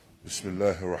بسم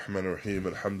الله الرحمن الرحيم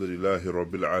الحمد لله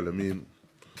رب العالمين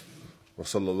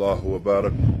وصلى الله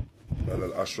وبارك على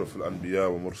الأشرف الأنبياء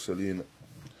ومرسلين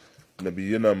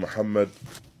نبينا محمد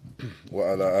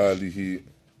وعلى آله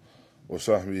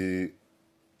وصحبه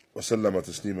وسلم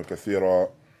تسليما كثيرا.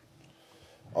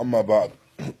 أما بعد,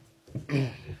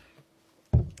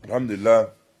 Alhamdulillah,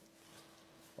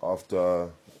 after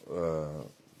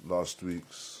last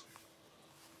week's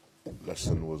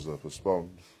lesson was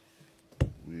postponed,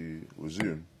 we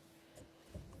resume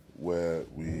where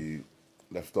we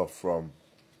left off from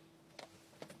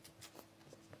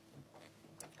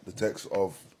the text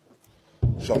of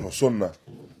Sharh as-Sunnah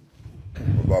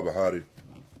of Barbahaaree,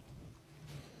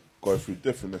 going through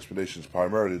different explanations,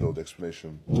 primarily though the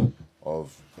explanation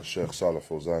of Shaykh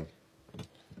Fawzan,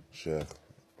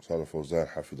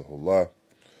 Hafidahullah.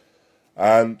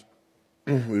 And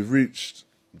we've reached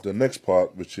the next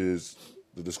part, which is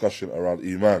the discussion around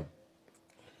Iman.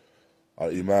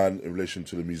 Iman in relation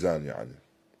to the Mizan, yani.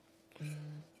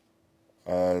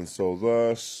 And so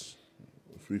thus,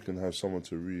 if we can have someone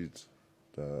to read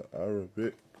the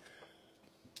Arabic.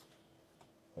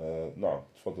 نعم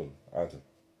تفضل عادل.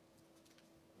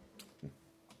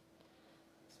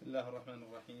 بسم الله الرحمن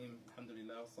الرحيم الحمد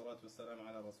لله والصلاة والسلام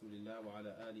على رسول الله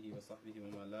وعلى آله وصحبه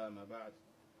ومن والاه ما بعد.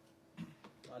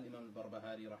 قال الإمام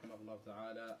البربهاري رحمه الله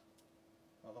تعالى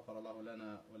وغفر الله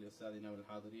لنا ولأستاذنا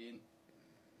والحاضرين: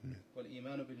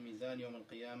 والإيمان بالميزان يوم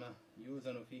القيامة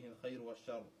يوزن فيه الخير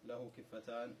والشر له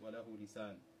كفتان وله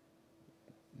لسان.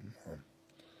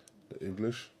 The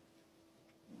English.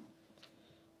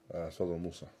 تفضل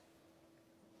موسى.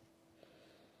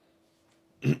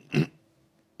 To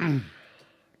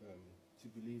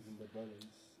believe in the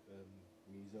balance,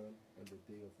 Mizan, and the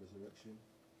day of resurrection,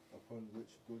 upon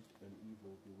which good and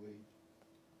evil be weighed.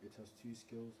 It has two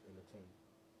scales and a tongue.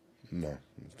 No,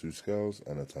 it's two scales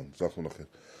and a tongue. Jazakumullah khair.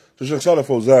 So Shaykh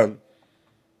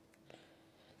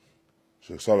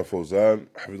Fawzan,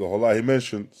 Hafidahullah, he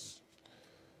mentions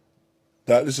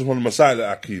that this is one of the Masail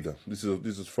al-Aqeedah. This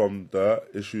is from the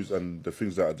issues and the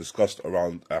things that are discussed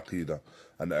around Aqeedah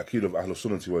and the Aqeedah of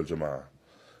as-Sunnah wal Jama'ah.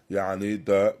 يعني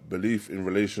the belief in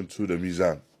relation to the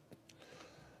Mizan.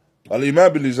 الإيمان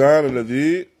بالميزان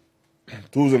الذي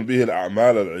توزن به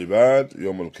الأعمال العباد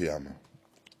يوم القيامة.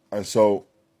 And so,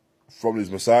 from these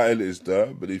Masail is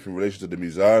the belief in relation to the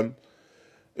Mizan,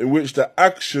 in which the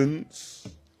actions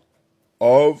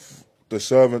of the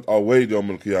servant are weighed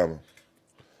يوم القيامة.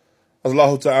 As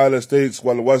Allah Ta'ala states,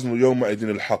 وَالْوَزْنُ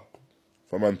يَوْمَئِذٍ الْحَقِّ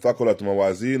فَمَنْ ثَقُلَتْ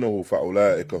مَوَازِينُهُ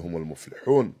فَأُولَٰئِكَ هُمُ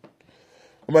الْمُفْلِحُونَ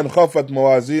وَمَنْ خَفَّتْ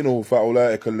مَوَازِينُهُ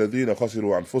فَأُولَٰئِكَ الَّذِينَ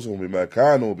خَسِرُوا أَنفُسَهُم بِمَا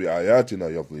كَانُوا بِآيَاتِنَا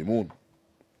يَظْلِمُونَ.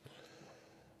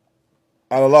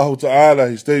 And Allah Ta'ala,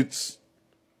 He states,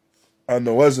 and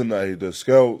the wazn, the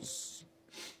scales,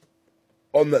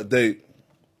 on that day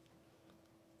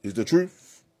is the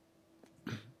truth.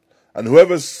 And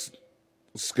whoever's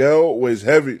scale weighs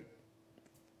heavy,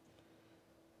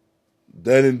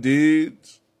 then indeed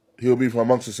he'll be from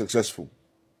amongst the successful.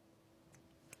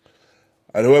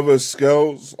 And whoever's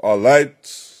scales are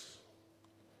light,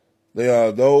 they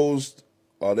are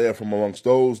from amongst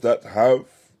those that have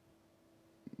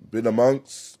been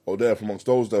amongst, or they are from amongst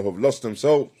those that have lost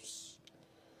themselves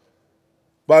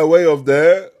by way of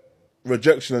their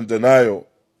rejection and denial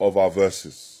of our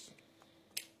verses.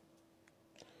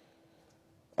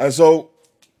 And so,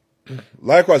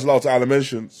 likewise, Allah Ta'ala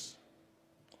mentions,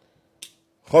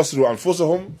 خَسْرُوا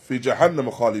أَنفُسَهُمْ فِي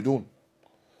جَهَنَّمَ خَالِدُونَ,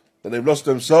 that they've lost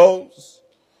themselves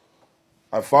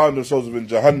and found themselves in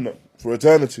Jahannam for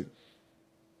eternity.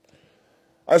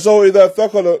 And so, إِذَا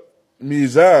ثَقَلَ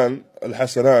مِيزَان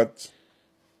الْحَسَنَاتِ,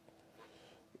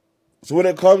 so when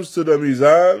it comes to the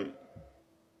Mizan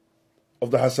of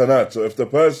the Hasanat, so if the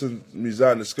person's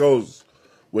Mizan, the scales,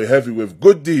 were heavy with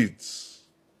good deeds,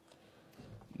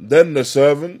 then the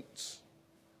servant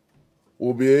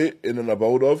will be in an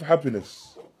abode of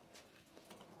happiness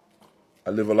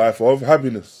and live a life of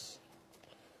happiness.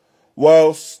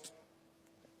 Whilst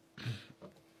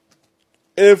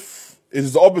if it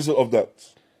is the opposite of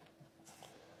that,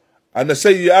 and the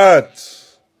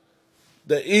sayyi'at,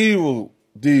 the evil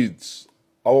deeds,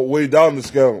 are what weigh down the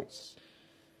scales,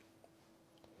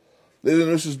 then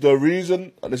this is the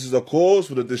reason and this is the cause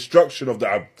for the destruction of the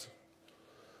abd.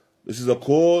 This is the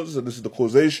cause and this is the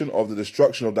causation of the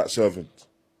destruction of that servant.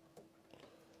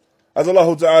 As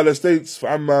Allah Ta'ala states,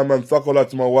 فَأَمَّا مَنْ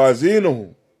ثَقُلَتْ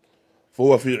مَوَازِينُهُ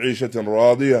فَهُوَ فِي عِيشَةٍ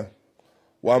رَاضِيَةٍ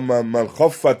وَأَمَّا مَنْ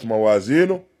خَفَّتْ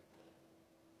مَوَازِينُهُ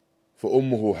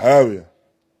فَأُمُّهُ هَاوِيَةٌ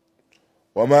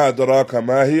وَمَا أَدْرَاكَ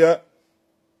مَا هِيَ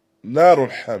نَارٌ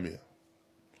حَامِيَةٌ.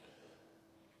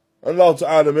 Allah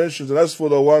Ta'ala mentions, and as for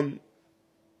the one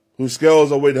whose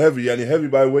scales are weighed heavy, and heavy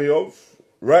by way of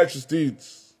righteous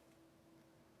deeds,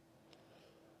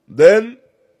 then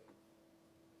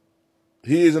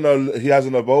he has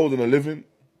an abode and a living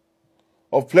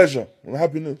of pleasure and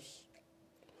happiness.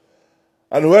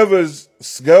 And whoever's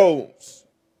scales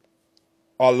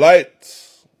are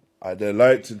light, they're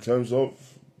light in terms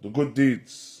of the good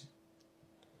deeds,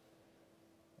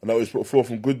 and that was put forth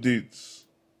from good deeds,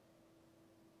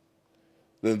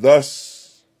 then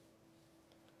thus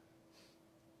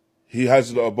he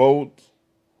has the abode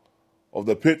of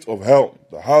the pit of hell,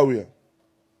 the Hawiyah.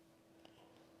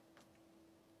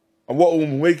 And what will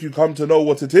make you come to know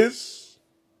what it is?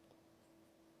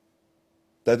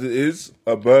 That it is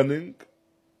a burning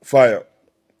fire,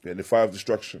 the fire of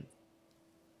destruction.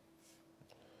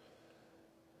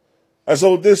 And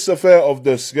so this affair of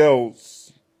the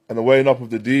scales and the weighing up of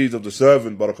the deeds of the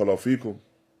servant, barakallahu feekum,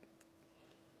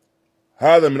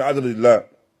 هذا من عدل الله.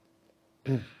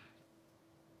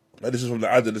 And this is from the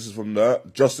adl, this is from the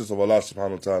justice of Allah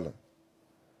subhanahu wa ta'ala.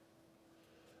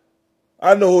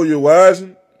 أنه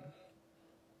يوازن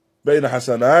بين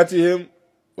حسناتهم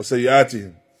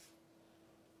وسيئاتهم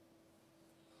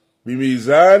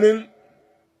بميزان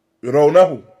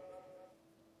يرونه.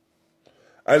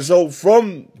 And so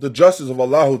from the justice of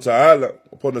Allah Ta'ala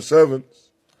upon the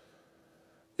servants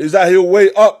is that he'll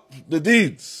weigh up the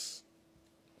deeds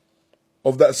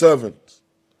of that servant,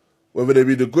 whether they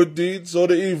be the good deeds or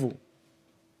the evil,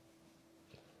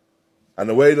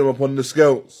 and weigh them upon the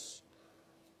scales.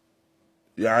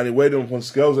 And weigh them upon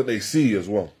scales that they see as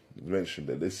well. It's mentioned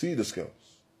that they see the scales.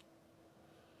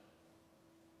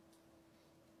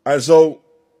 And so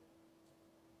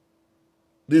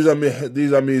these are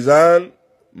mizan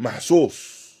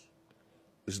mahsus.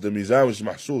 This is the mizan which is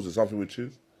mahsus. It's something which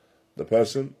is the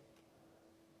person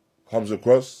comes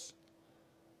across,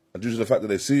 and due to the fact that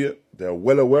they see it, they are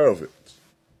well aware of it.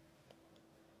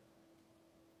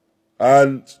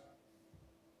 And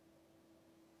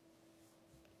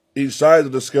each side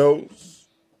of the scales,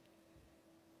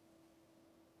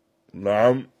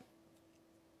 na'am,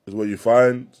 is where you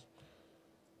find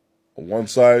on one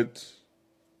side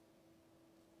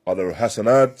are the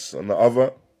hasanat, and the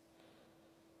other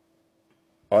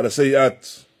are the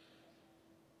sayyat.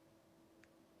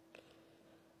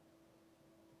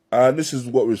 And this is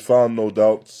what was found, no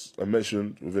doubt, and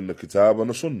mentioned within the Kitab and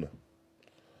the Sunnah.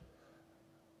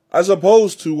 As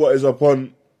opposed to what is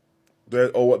upon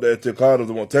what the i'tiqad of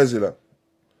the Mu'tazila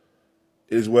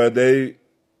is, where they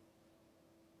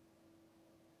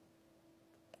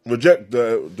reject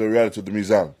the reality of the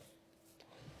Mizan.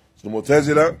 So the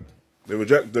Mu'tazila, they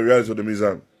reject the reality of the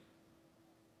Mizan.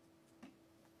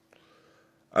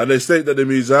 And they state that the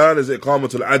Mizan is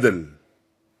iqamat al-adl,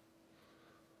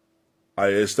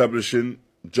 i.e. establishing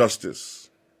justice.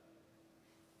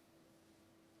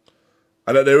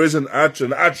 And that there is an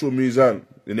actual Mizan,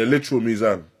 in a literal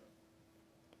Mizan.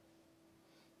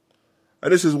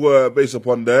 And this is where, based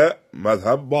upon their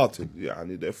madhab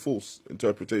batil, their false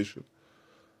interpretation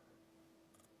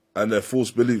and their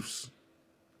false beliefs.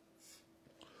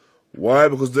 Why?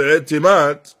 Because the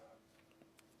i'timad,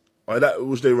 or that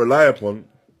which they rely upon,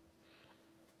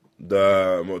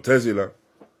 the Mu'tazila,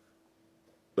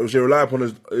 that which they rely upon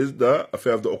is the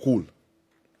affair of the uqul.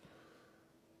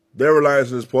 Their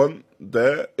reliance is upon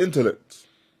their intellect.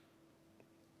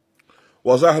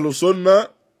 Whilst as-Sunnah,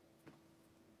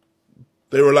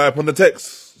 they rely upon the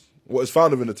text, what is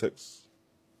found within the text.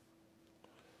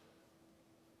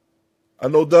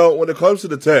 And no doubt, when it comes to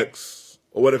the text,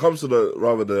 or when it comes to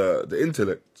the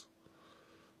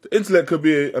intellect could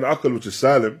be an aql which is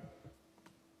salim,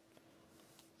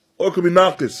 or it could be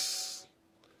naqis.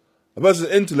 A person's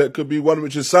intellect could be one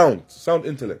which is sound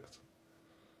intellect.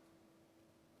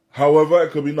 However,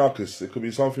 it could be naqis, it could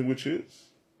be something which is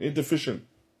deficient.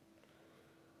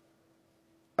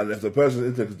 And if the person's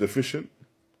intellect is deficient,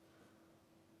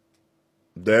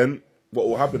 then what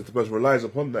will happen if the person relies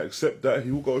upon that, except that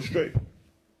he will go astray.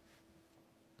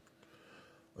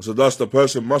 And so thus the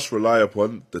person must rely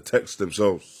upon the texts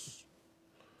themselves.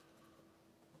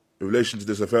 In relation to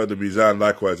this affair of the Mizan,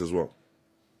 likewise as well.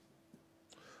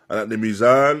 And that the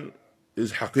Mizan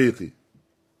is haqiqi.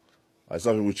 It's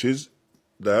something which is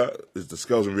the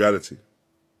scales in reality.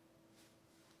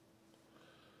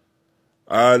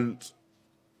 And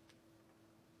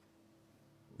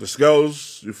the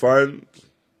scales you find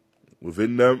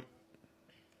within them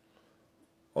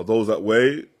are those that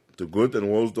weigh the good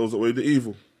and those that weigh the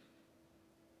evil.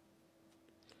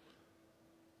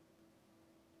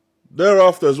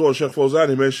 Thereafter as well, Shaykh Fawzan,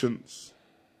 he mentions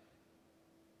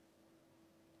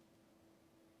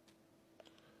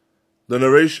the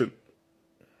narration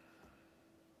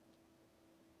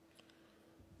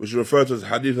which is referred to as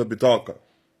hadith al-Bitaqa.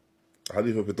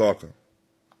 Hadith al-Bitaqa.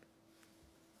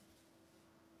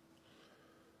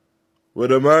 Where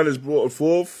the man is brought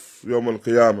forth, Yawm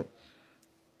al-Qiyamah,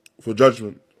 for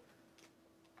judgment.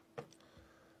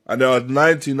 And there are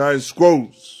 99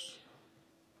 scrolls.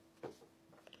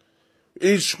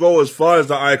 Each scroll as far as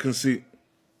the eye can see.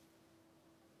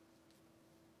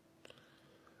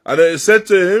 And it is said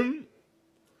to him,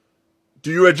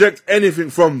 do you reject anything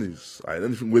from these?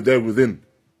 Anything within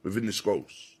the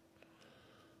scrolls.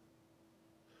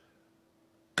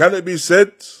 Can it be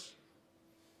said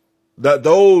that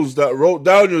those that wrote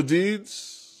down your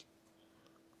deeds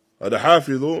are the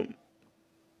hafidun,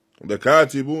 the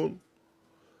katibun?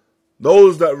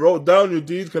 Those that wrote down your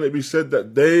deeds, can it be said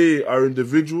that they are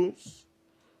individuals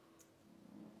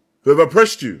who have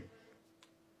oppressed you?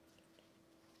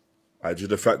 Due to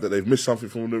the fact that they've missed something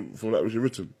from that which is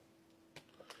written.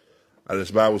 And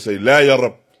this man will say, La ya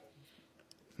Rab,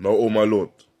 no, O my Lord.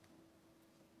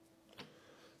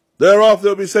 Thereafter it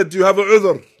will be said, do you have an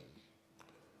udhr?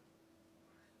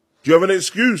 Do you have an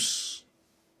excuse?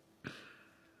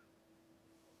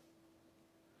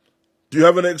 Do you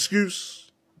have an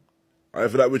excuse for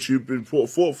that which you've been brought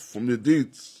forth from your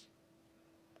deeds?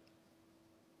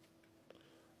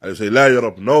 And you say, La ya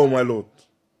Rab, no, my Lord.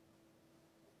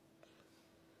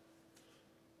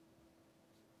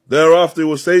 Thereafter he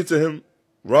will say to him,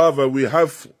 rather we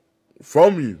have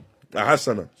from you a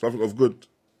hasana, something of good.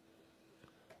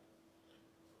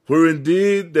 For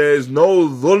indeed there is no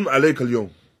dhulm alayka al-yawm.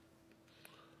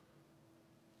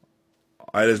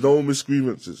 There's no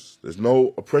misgrievances, there's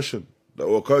no oppression that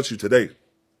will occur to you today.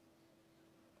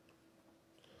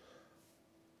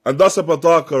 And thus a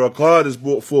bataqa, a card is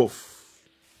brought forth.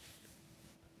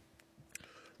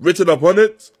 Written upon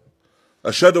it,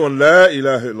 Ashhadu an la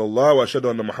ilaha illallah wa ashhadu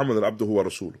anna Muhammadan abduhu wa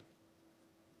rasuluh.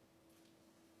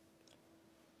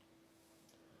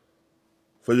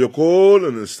 فيقول,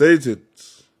 and it's stated,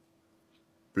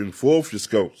 bring forth your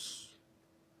scales.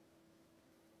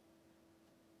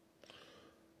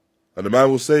 And the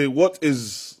man will say, what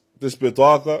is this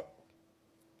bitaqa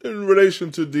in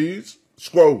relation to these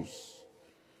scrolls?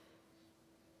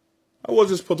 And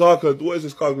what is this bitaqa, what is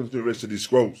this card going to do in relation to these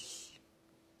scrolls?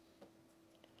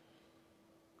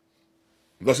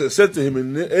 Thus it said to him,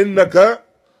 إِنَّكَ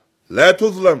لَا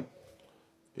تُظْلَمْ.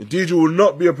 Indeed you will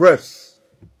not be oppressed.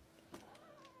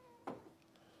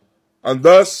 And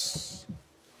thus,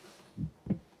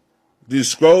 these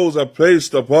scrolls are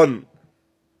placed upon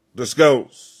the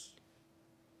scales.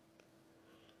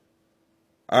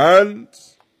 And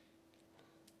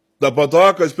the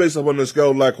bataqa is placed upon the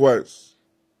scale likewise.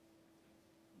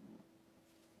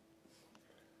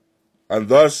 And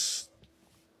thus,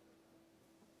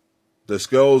 the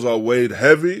scales are weighed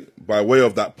heavy by way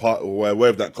of that card,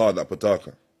 that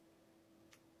bataqa.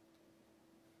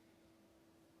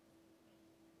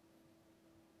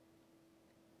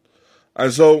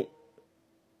 And so,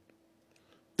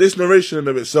 this narration in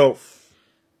of itself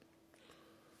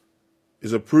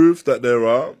is a proof that there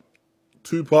are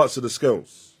two parts of the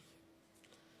scales.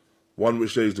 One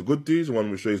which says the good deeds, and one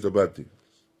which says the bad deeds.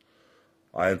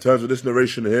 In terms of this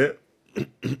narration here,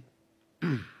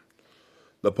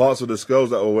 the parts of the scales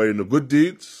that were weighing the good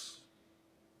deeds,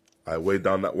 I weighed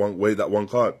that one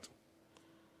card.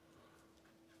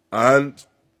 And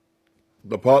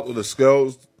the part of the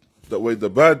scales that weighed the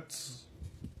bad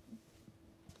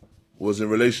was in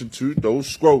relation to those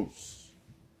scrolls.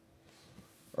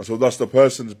 And so thus the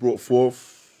person is brought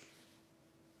forth,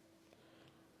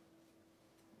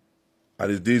 and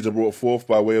his deeds are brought forth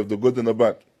by way of the good and the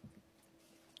bad.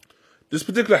 This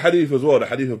particular hadith as well, the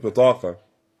hadith of bitaqa,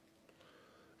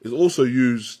 is also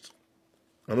used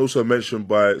and also mentioned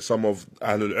by some of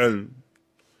Ahlul Ilm,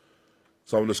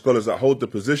 some of the scholars that hold the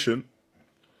position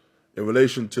in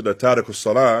relation to the tariq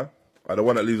al-salah, or the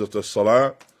one that leaves off the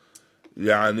salah,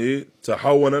 يعني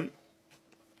تحونا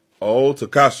or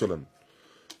takasulan.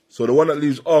 So the one that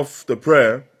leaves off the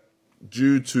prayer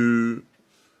due to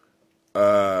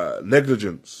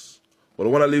negligence, or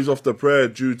the one that leaves off the prayer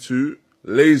due to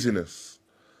laziness,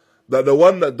 that the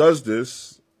one that does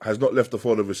this has not left the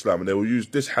fold of Islam, and they will use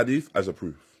this hadith as a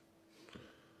proof.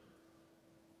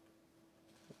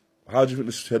 How do you think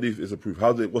this hadith is a proof?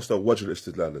 What's the wajh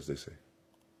al-istidlal, as they say?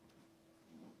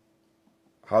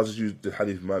 How does use the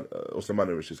hadith what's the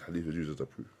manner in which this hadith is used as a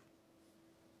proof?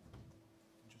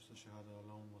 Just the shahada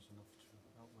alone was enough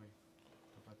to outweigh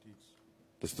the bad deeds.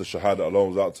 Just the shahada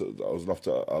alone was enough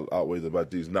to outweigh the bad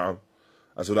deeds. Na'am.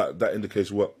 And so that indicates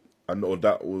what? Or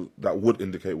that would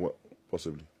indicate what,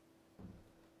 possibly?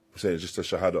 We're saying just the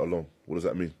shahada alone. What does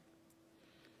that mean?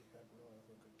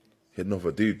 He had no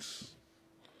other deeds.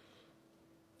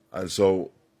 And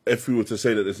so, if we were to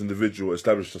say that this individual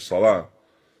established a salah,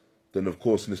 then of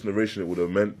course in this narration it would have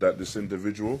meant that this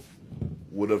individual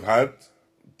would have had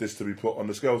this to be put on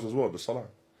the scales as well, the salah.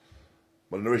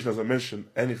 But the narration doesn't mention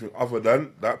anything other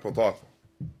than that patata.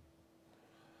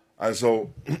 And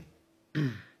so,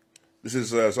 this is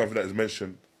something that is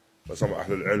mentioned by some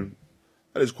Ahlul Ilm,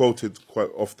 and is quoted quite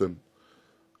often.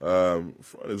 An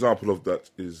example of that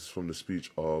is from the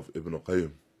speech of Ibn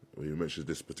Qayyim, where he mentions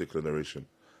this particular narration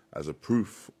as a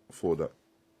proof for that.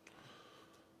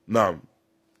 Now,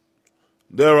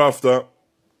 thereafter,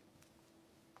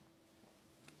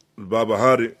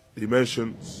 Barbahaaree, he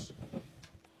mentions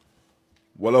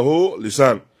وَلَهُ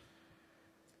لِسَانٌ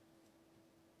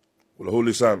وَلَهُ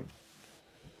لِسَانٌ,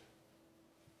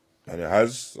 and it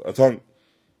has a tongue.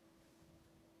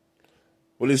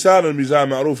 وَلِسَانُ الْمِيزَانِ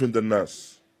مَعْرُوفٍ عِنْدَ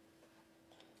النَّاسِ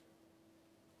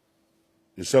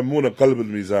يسمون قلب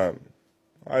الميزان,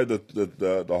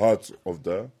 the heart of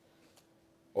the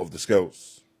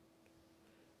scales.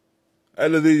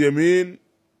 الذي يميل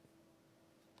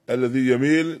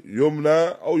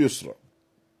يمنى أو يسرى,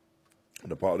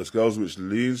 the part of the scales which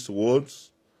leans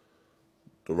towards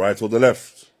the right or the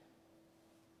left.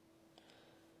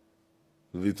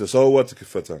 الذي تسوت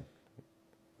كفتان,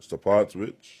 it's the part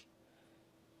which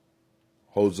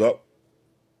holds up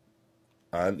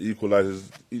and equalizes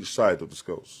each side of the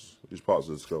scales, each parts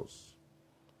of the scales.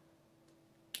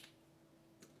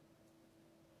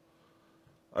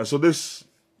 And so this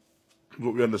is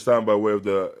what we understand by way of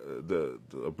a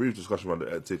brief discussion on the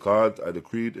i'tiqad and the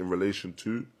creed in relation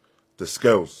to the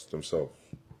scales themselves.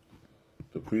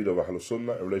 The creed of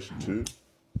as-Sunnah in relation to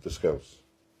the scales.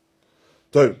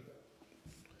 So,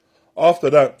 after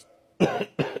that,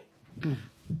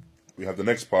 we have the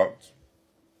next part.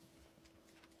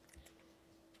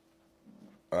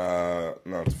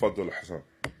 نعم تفضل حسن.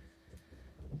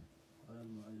 قال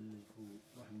المؤلف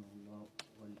رحمه الله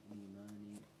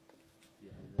والإيمان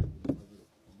بعذاب القبر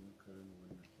ومنكر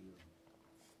والنكير.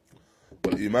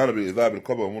 والإيمان بعذاب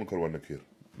القبر ومنكر والنكير.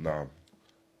 نعم.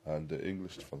 And the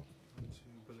English تفضل. To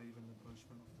believe in the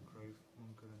punishment of the grave,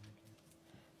 munkar and nakir.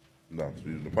 نعم, to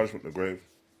believe in the punishment of the grave,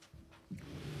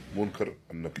 munkar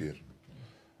and nakir.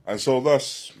 And so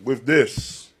thus, with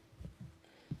this,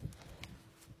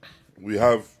 we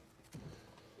have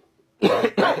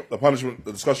the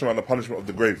discussion around the punishment of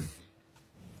the grave.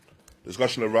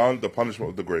 Discussion around the punishment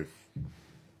of the grave.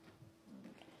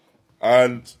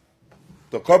 And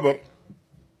the qabr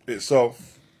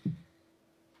itself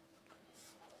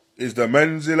is the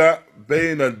manzila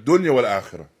bayna al-dunya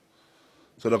wal-akhirah.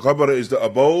 So the qabr is the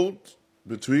abode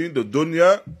between the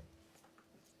dunya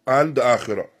and the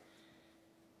akhirah.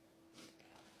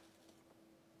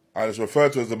 And it's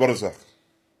referred to as the barzakh.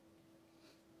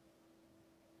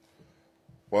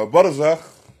 Well, barzakh,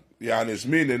 its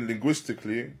meaning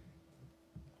linguistically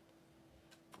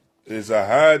is a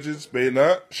hajiz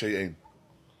bayna shay'ain.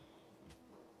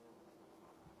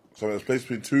 So it's placed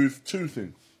between two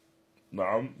things.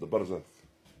 Na'am, the barzakh.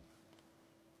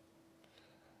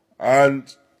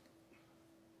 And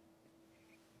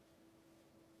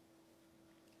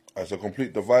as a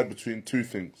complete divide between two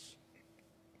things.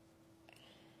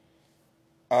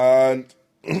 And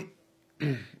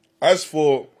as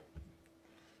for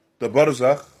the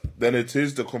barzakh, then it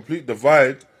is the complete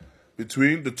divide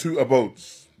between the two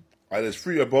abodes. And there's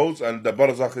three abodes, and the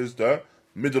barzakh is the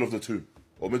middle of the two,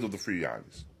 or middle of the three.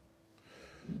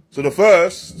 So the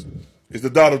first is the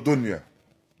dar al-dunya.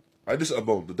 And this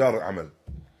abode, the dar al-amal.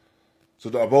 So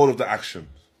the abode of the action.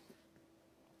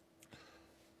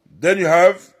 Then you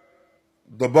have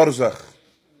the barzakh,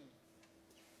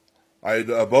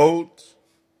 the abode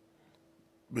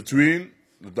between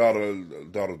the dar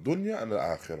al-dunya and the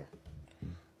akhirah.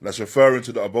 That's referring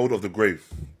to the abode of the grave.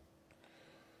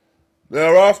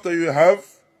 Thereafter you have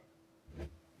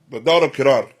the dar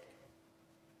al-kirar,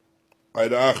 the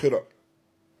akhirah.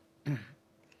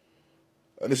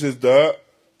 And this is the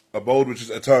abode which is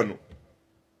eternal,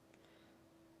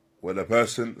 where the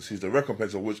person sees the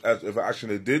recompense of whichever action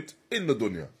they did in the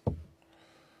dunya.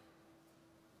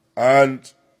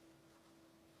 And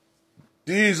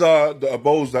these are the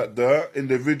abodes that the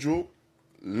individual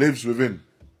lives within,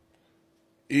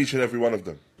 each and every one of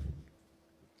them.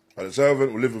 And the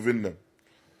servant will live within them.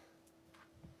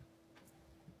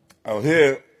 And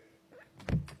here,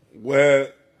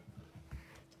 where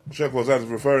Shaykh Fawzan is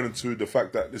referring to the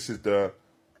fact that this is the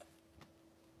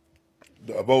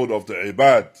abode of the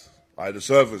ibad, the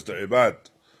servants, the ibad,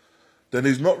 then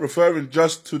he's not referring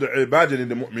just to the ibad in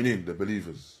the mu'mineen, the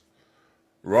believers.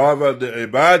 Rather, the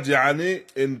ibad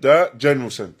in the general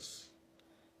sense.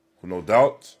 No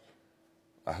doubt,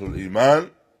 Ahlul Iman,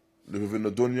 live within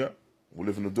the dunya, will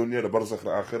live in the dunya, the barzakh, the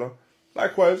akhirah.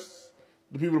 Likewise,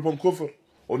 the people upon kufr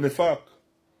or nifaq.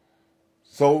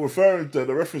 So referring to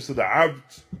the reference to the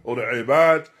abd or the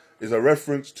ibad is a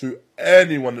reference to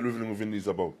anyone living within these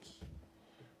abodes.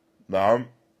 Naam.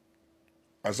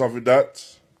 And something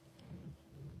that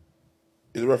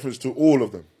is a reference to all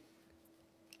of them.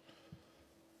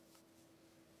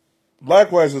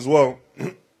 Likewise as well,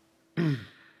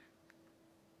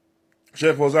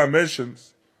 Shaykh Fawzan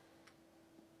mentions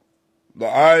the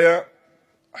ayah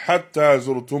حَتَّى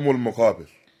زُرْتُمُ الْمَقَابِرِ,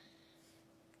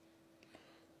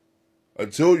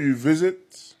 until you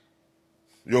visit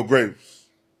your graves.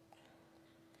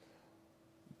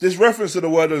 This reference to the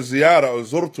word ziyara or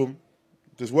zurtum,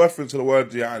 this reference to the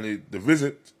word the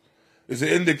visit, is an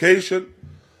indication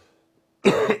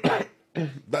that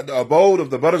the abode of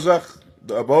the barzakh,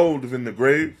 the abode within the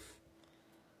grave,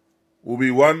 will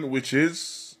be one which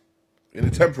is in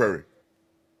the temporary.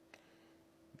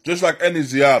 Just like any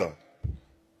ziyarah.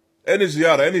 Any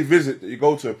ziyarah, any visit that you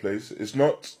go to a place, it's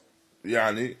not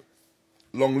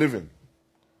long living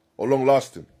or long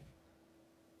lasting.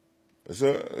 It's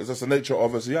just the nature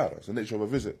of a ziyarah, it's the nature of a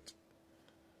visit.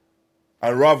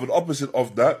 And rather the opposite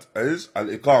of that is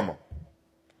al-iqama,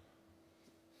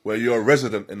 where you're a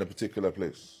resident in a particular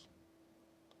place.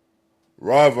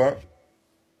 Rather,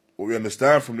 what we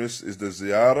understand from this is the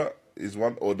ziyarah is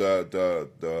one, or the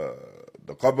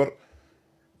qabr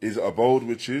is an abode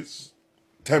which is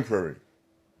temporary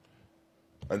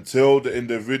until the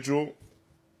individual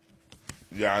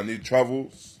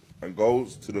travels and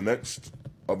goes to the next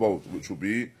abode, which will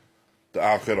be the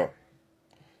akhirah.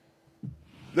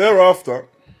 Thereafter,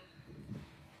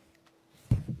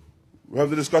 we have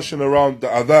the discussion around the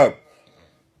adhab,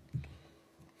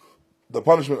 the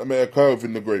punishment that may occur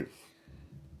within the grave.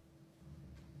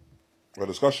 A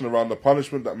discussion around the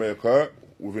punishment that may occur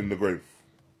within the grave.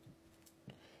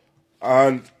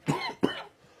 And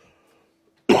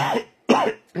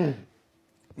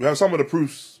we have some of the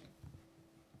proofs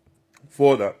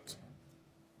for that.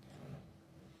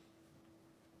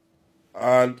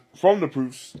 And from the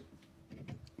proofs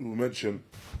we will mention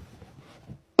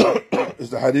is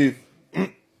the hadith of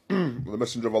the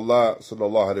Messenger of Allah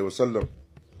sallallahu alaihi wasallam,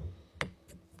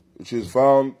 which is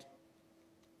found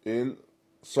in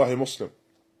Sahih Muslim.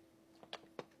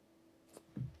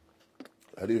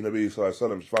 Hadith of Nabi sallallahu alaihi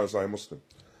wasallam is found in Sahih Muslim.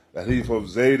 The hadith of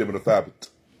Zayd ibn Thabit.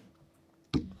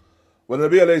 When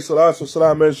Nabi alayhi salatu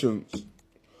wasalam mentions,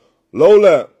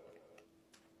 لولا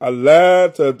ألا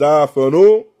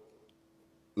تدافنوا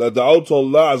لدعوت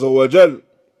الله عز وجل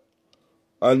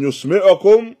أن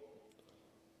يسمعكم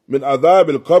من عذاب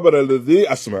القبر الذي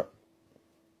أسمع.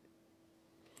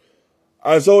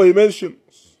 And so he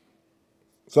mentions,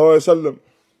 sallallahu alayhi wasallam,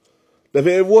 that if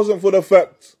it wasn't for the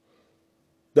fact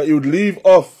that you'd leave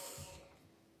off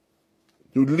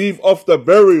the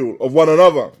burial of one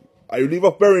another, you leave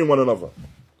off burying one another,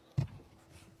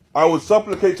 I would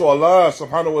supplicate to Allah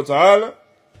subhanahu wa ta'ala,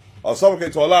 I'll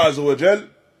supplicate to Allah azza wa jal,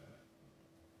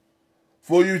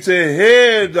 for you to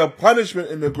hear the punishment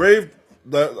in the grave,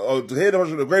 to hear the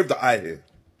punishment in the grave that I hear.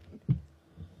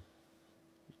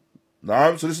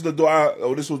 Naam, so this is the dua,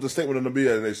 or this was the statement of Nabi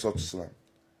alayhi salatu wasalam,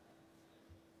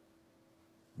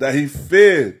 that he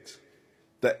feared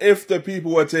that if the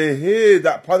people were to hear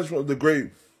that punishment of the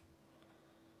grave,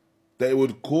 that it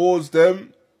would cause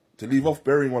them to leave off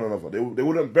burying one another. They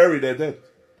wouldn't bury their dead,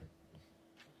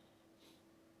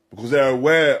 because they are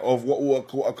aware of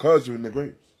what occurs within the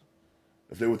graves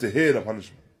if they were to hear the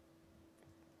punishment.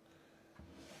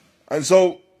 And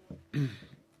so,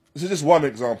 this is just one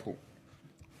example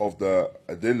of the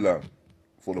adillah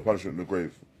for the punishment in the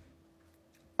grave.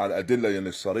 Al-adillah yani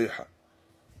sariha,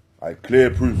 clear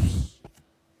proofs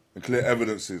and clear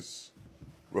evidences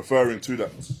referring to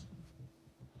that.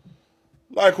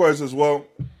 Likewise as well,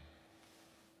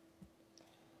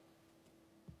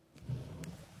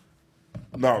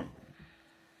 now,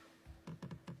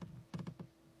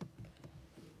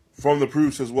 from the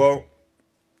proofs as well,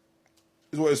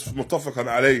 is what is muttafaqan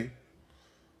alayh,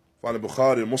 from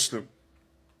Bukhari, Muslim,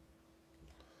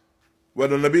 where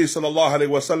the Nabi sallallahu alayhi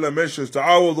wa sallam mentions,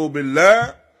 ta'awudhu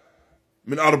billah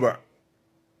min arba',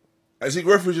 I seek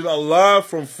refuge in Allah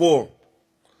from 4,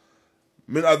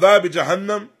 min adhab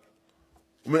jahannam,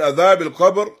 ومن عذاب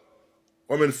القبر,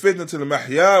 ومن فتنة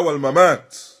المحيا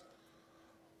والممات,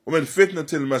 ومن فتنة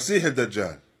المسيح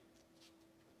الدجال.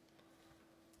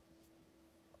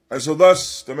 And so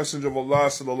thus, the Messenger of Allah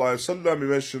sallallahu alaihi wasallam, he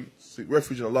mentioned, seek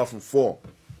refuge in Allah from 4.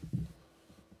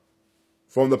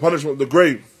 From the punishment of the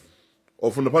grave,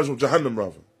 or from the punishment of Jahannam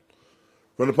rather.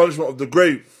 From the punishment of the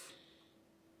grave.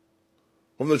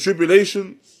 From the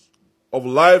tribulations of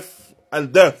life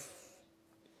and death,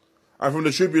 and from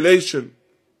the tribulation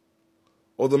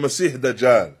of the Masih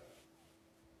Dajjal.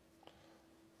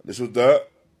 This was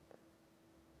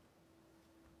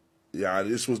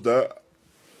the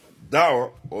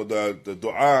da'wah, or the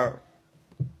dua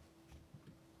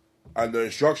and the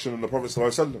instruction of the Prophet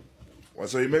ﷺ. And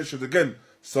so he mentioned again,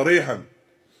 sarihan,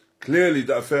 clearly,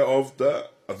 the affair of the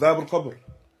adhab al-qabr,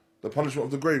 the punishment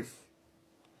of the grave.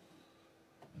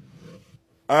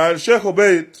 And Shaykh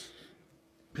Ubaid,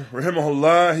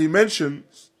 rahimahullah, he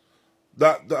mentions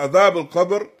that the adhab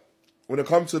al-qabr, when it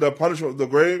comes to the punishment of the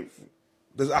grave,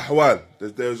 there's ahwal,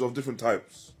 there's of different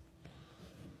types.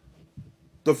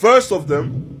 The first of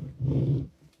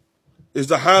them is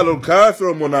the hal al-kafir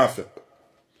al-munafiq.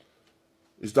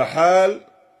 Is the hal,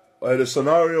 or the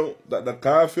scenario that the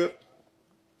kafir,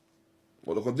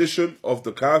 or the condition of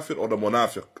the kafir or the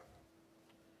munafiq.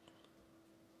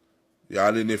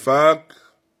 يعني نفاق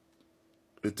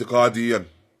اعتقاديا.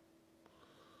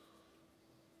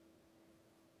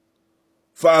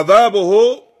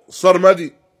 فعذابه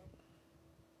سرمدي.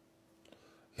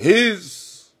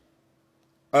 His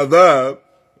adhab,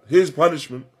 his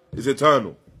punishment is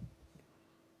eternal.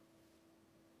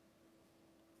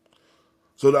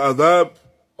 So the adhab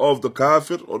of the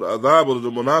kafir or the adhab of the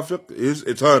munafiq is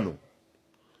eternal.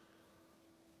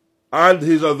 And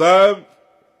his adhab,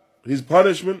 his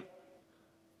punishment,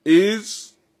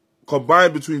 is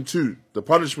combined between two: the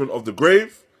punishment of the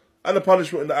grave and the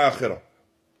punishment in the akhirah.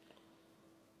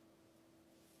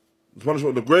 The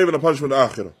punishment of the grave and the punishment in the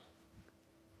akhirah.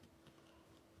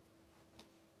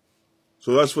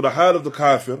 So that's for the hal of the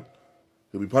kafir.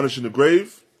 He'll be punished in the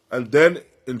grave and then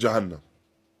in Jahannam.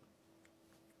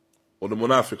 Or the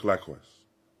munafiq likewise.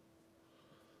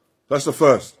 That's the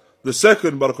first. The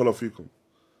second, barakallahu fikum,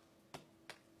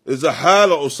 is the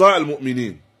hal of usa'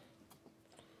 al-mu'mineen.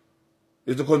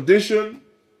 Is the condition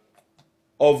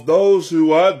of those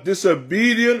who are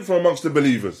disobedient from amongst the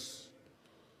believers.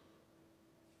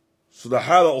 So the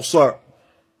hal of usa'.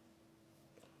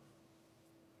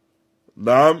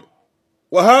 نعم.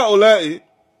 وهؤلاء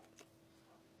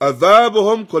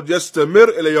عذابهم قد يستمر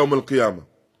إلى يوم القيامة.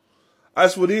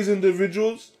 As for these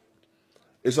individuals,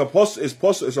 it's a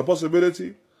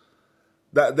possibility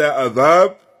that their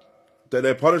adhab, that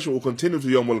their punishment will continue to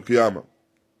Yawm al-Qiyamah.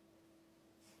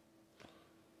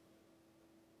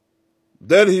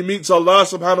 Then he meets Allah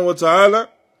subhanahu wa ta'ala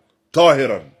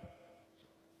tahiran.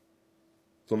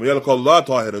 So yalqa Allah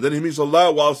tahiran. Then he meets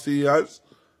Allah whilst he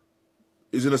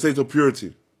is in a state of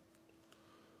purity.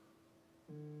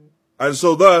 And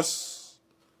so thus,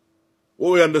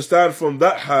 what we understand from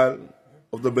that hal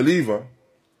of the believer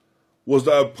was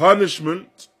that a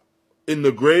punishment in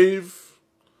the grave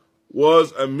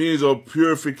was a means of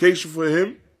purification for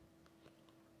him.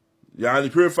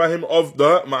 Yani purify him of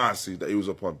the ma'asi that he was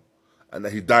upon and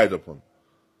that he died upon.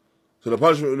 So the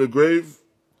punishment in the grave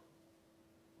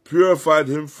purified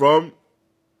him from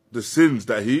the sins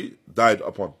that he died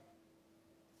upon.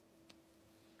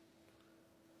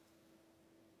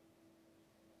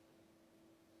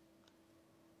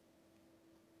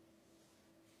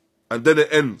 And then it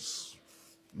ends.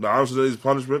 The answer to his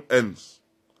punishment ends.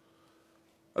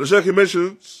 And the Shaykh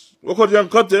mentions, وَقَدْ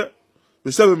يَنْقَطِعْ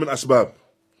بِسَبَبٍ مِنْ أَسْبَابٍ.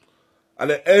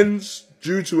 And it ends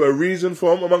due to a reason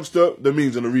from amongst the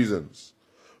means and the reasons.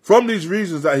 From these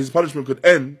reasons that his punishment could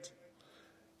end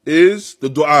is the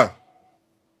dua.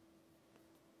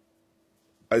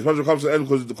 And his punishment comes to an end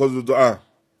because of the dua.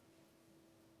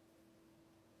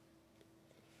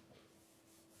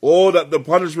 Or that the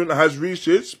punishment has reached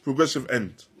its progressive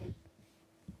end.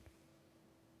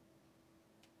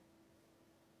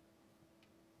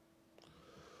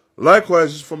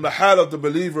 Likewise, from the hal of the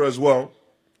believer as well,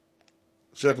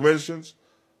 Shaykh mentions,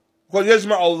 قَدْ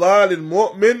يَجْمَعَ اللَّهُ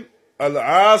لِلْمُؤْمِنِ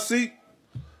الْعَاصِي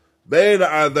بَيْنَ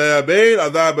عَذَابَيْنِ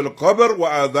عَذَابِ الْقَبْرِ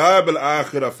وَعَذَابِ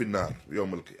الْآخِرَةِ فِي النَّارِ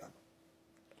يَوْمَ الْقِيَامَةِ.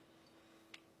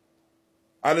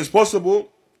 And it's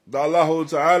possible that Allah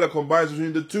Ta'ala combines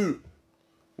between the two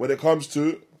when it comes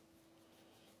to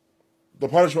the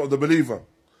punishment of the believer.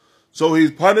 So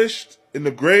he's punished in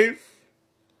the grave,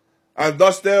 and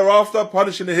thus thereafter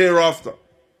punished in the hereafter,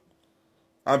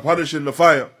 and punished in the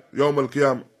fire, يوم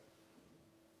القيامة.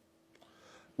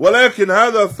 ولكن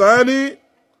هذا الثاني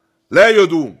لا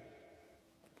يدوم.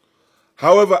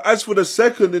 However, as for the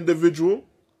second individual,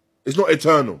 it's not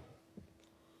eternal.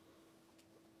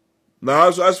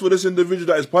 Now, so as for this individual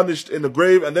that is punished in the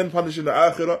grave and then punished in the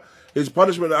akhirah, his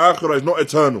punishment in the akhirah is not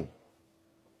eternal.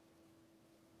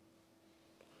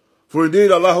 For indeed,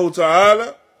 Allah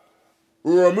Ta'ala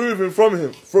will remove him from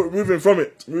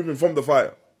the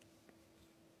fire.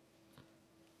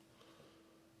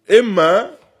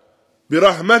 إما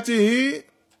برحمته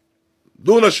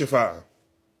دون الشفاعة.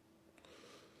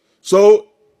 So,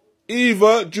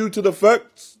 either due to the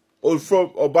fact or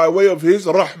by way of his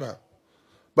rahmah,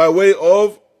 by way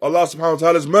of Allah subhanahu wa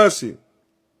ta'ala's mercy,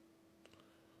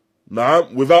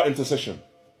 without intercession.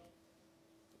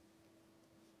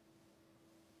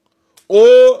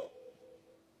 Or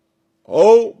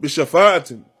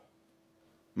بشفاعة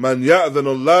من يأذن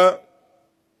الله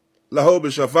له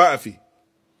بشفاعة فيه.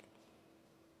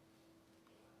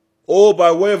 Or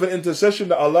by way of an intercession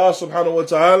that Allah subhanahu wa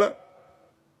ta'ala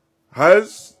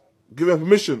has given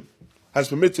permission, has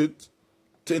permitted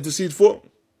to intercede for.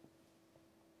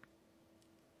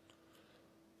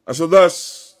 And so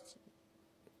thus,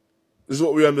 this is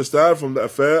what we understand from the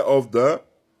affair of the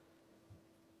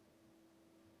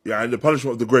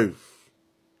punishment of the grave.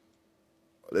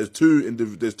 There's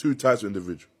two types of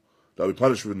individual that will be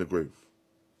punished in the grave.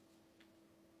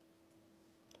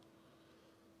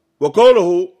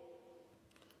 وقوله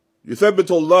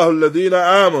يثبت الله الذين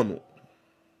آمنوا.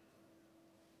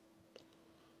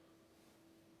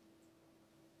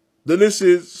 Then this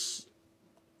is,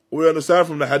 we understand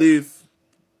from the hadith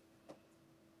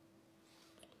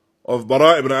of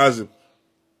Bara ibn Azib.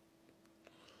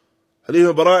 حديث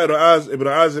براء ابن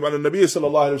عازب عن النبي صلى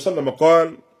الله عليه وسلم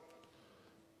قال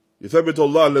يثبت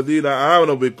الله الذين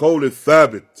آمنوا بقول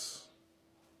الثابت.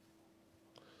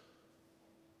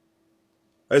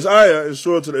 This ayah in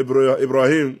Surah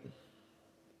Ibrahim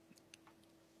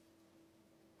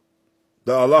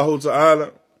that Allah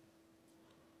Ta'ala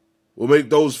will make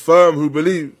those firm who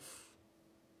believe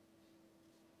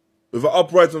with an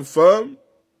upright and firm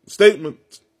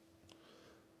statement.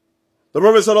 The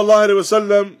Prophet sallallahu alaihi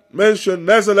wasallam mentioned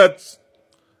نزلت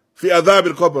في عذاب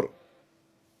القبر,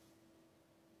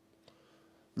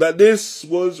 that this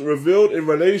was revealed in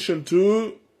relation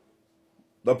to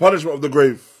the punishment of the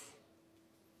grave.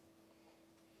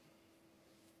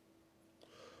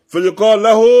 فيقال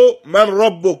له من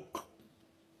ربك,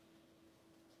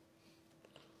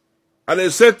 and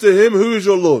it said to him, who is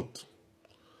your Lord?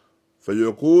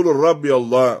 فيقول ربي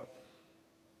الله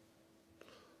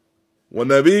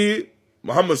والنبي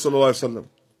Muhammad sallallahu alaihi wasallam.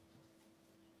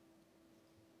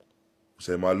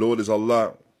 Say, my Lord is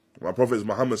Allah, my Prophet is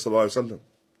Muhammad sallallahu alaihi wasallam.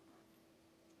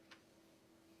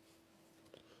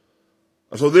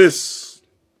 And so this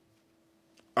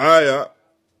ayah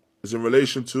is in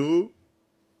relation to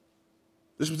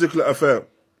this particular affair,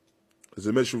 as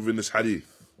I mentioned within this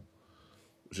hadith,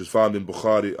 which is found in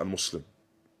Bukhari and Muslim.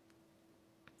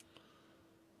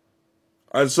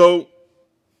 And so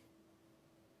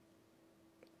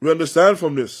we understand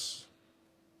from this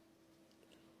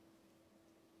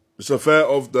affair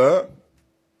of the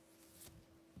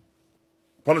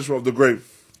punishment of the grave.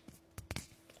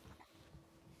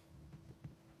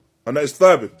 And that is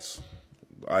thabit.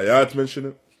 The ayat mention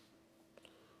it,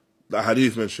 the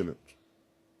hadith mention it.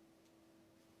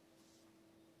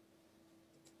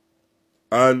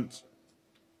 And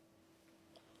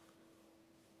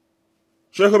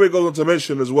Shaykh Abi goes on to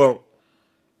mention as well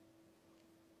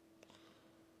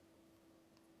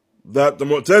that the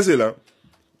Mu'tazila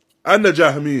and the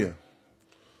Jahmiyyah,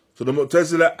 so the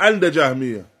Mu'tazila and the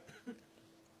Jahmiyyah,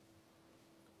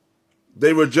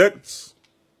 they reject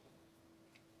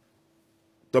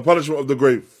the punishment of the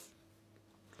grave.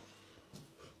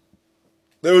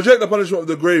 They reject the punishment of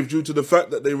the grave due to the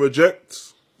fact that they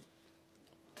reject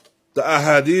the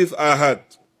ahadith ahad.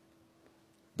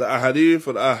 The ahadith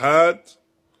and ahad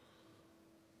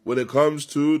when it comes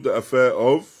to the affair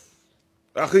of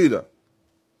Aqidah.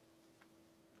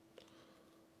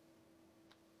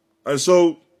 And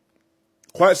so,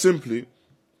 quite simply,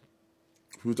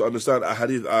 if we were to understand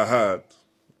ahadith ahad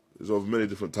is of many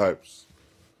different types.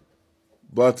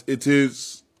 But it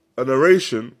is a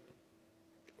narration,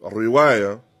 a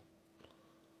riwayah,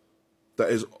 that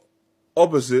is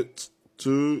opposite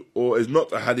to, or is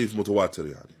not a hadith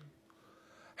mutawatir.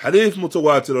 Hadith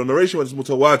mutawatir, or narration that is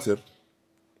mutawatir,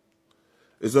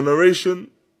 is a narration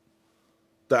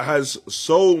that has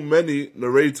so many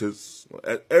narrators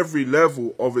at every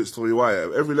level of its riwayah,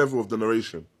 at every level of the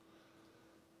narration,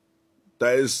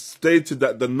 that is stated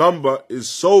that the number is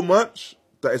so much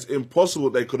that it's impossible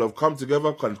they could have come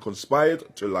together and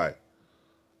conspired to lie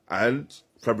and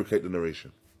fabricate the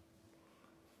narration.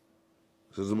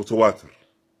 This is a mutawatir.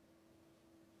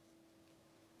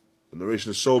 The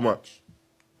narration is so much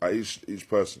at each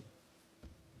person.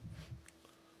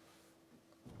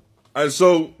 And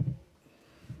so,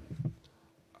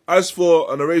 as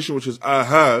for a narration which is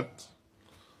ahad,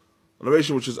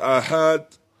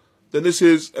 then this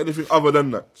is anything other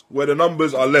than that, where the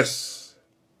numbers are less.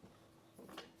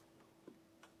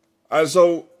 And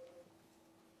so,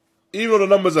 even though the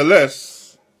numbers are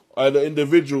less, are the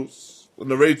individuals, the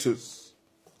narrators.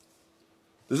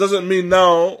 This doesn't mean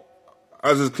now,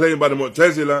 as is claimed by the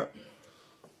Mu'tazila,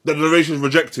 that the narration is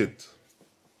rejected.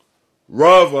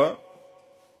 Rather,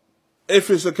 if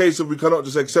it's a case of we cannot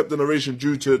just accept the narration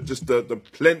due to just the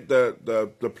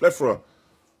plethora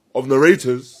of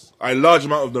narrators, a large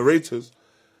amount of narrators,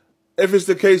 if it's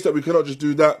the case that we cannot just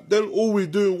do that, then all we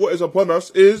do, what is upon us,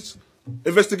 is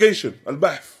investigation,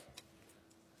 al-bahth.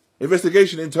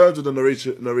 Investigation in terms of the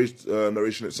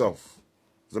narration itself.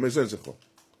 Does that make sense, Ikhwan?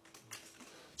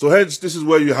 So hence, this is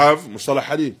where you have Mustalah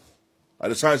Hadith,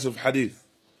 and the science of Hadith.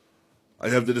 I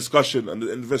have the discussion and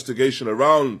the investigation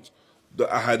around the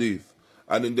Ahadith,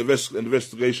 and the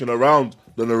investigation around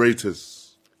the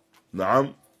narrators.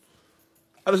 Na'am.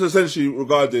 And it's essentially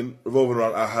revolving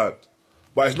around Ahad.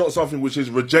 But it's not something which is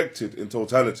rejected in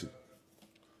totality.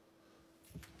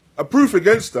 A proof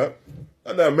against that,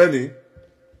 and there are many,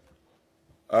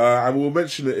 and we'll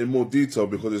mention it in more detail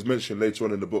because it's mentioned later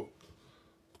on in the book.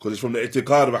 Because it's from the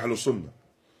i'tiqad of as-Sunnah.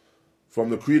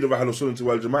 From the creed of as-Sunnah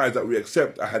wal Jama'ah that we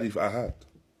accept ahadith ahad.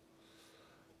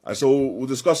 And so we'll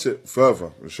discuss it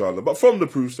further, inshallah. But from the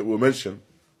proofs that we'll mention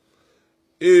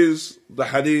is the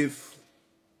hadith,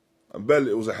 and Bell,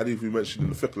 it was a hadith we mentioned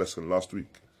in the fiqh lesson last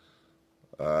week.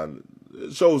 And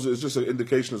it shows, it's just an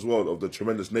indication as well of the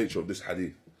tremendous nature of this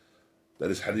hadith. That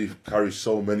this hadith carries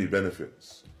so many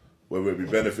benefits. Whether it be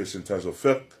benefits in terms of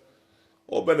fiqh,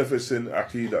 or benefits in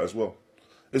aqeedah as well.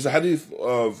 It's a hadith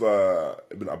of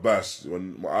Ibn Abbas,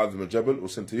 when Mu'adh ibn Jabal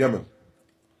was sent to Yemen.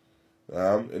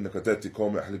 In the Qatati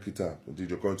Qawm Ahl al-Kitab.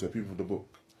 Indeed, you're going to a people of the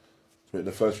book. So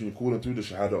the first thing you call them through the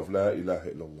shahada of La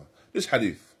ilaha illallah. This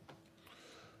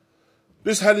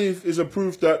hadith is a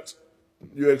proof that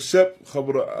you accept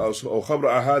khabr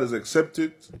ahad is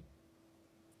accepted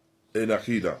in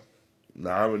aqeedah.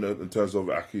 In terms of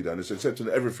aqeedah. And it's accepted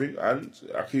in everything, and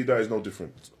aqeedah is no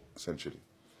different, essentially.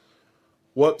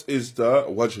 What is the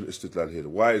wajh al-istidlal here?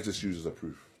 Why is this used as a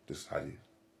proof, this hadith?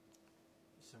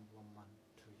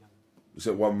 He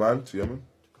sent one man to Yemen? To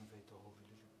convey the whole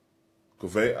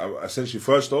religion. Convey, essentially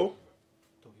first though?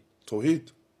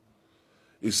 Tawheed.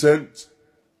 He sent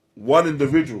one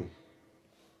individual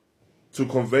to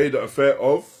convey the affair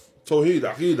of Tawheed,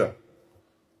 Aqeedah,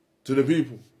 to the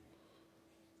people.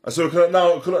 And so it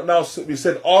cannot now be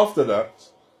said after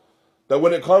that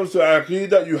when it comes to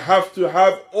Aqeedah, you have to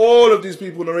have all of these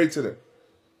people narrating it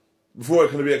before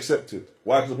it can be accepted.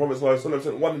 Why? Because the Prophet ﷺ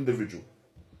sent one individual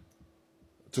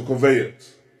to convey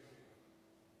it.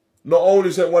 Not only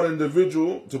sent one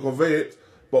individual to convey it,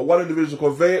 but one individual to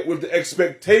convey it with the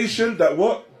expectation that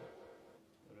what?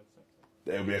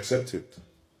 They will be accepted.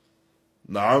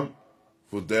 Naam.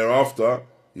 For thereafter,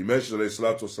 he mentioned alayhi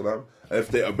salatu wasalam, and if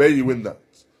they obey you in that,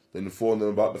 then inform them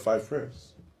about the 5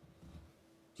 prayers.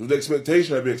 So the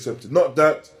expectation they'll be accepted. Not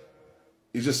that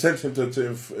he just sent him to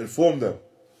inform them.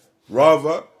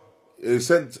 Rather, he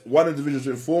sent one individual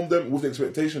to inform them with the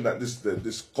expectation that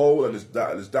this qawl and this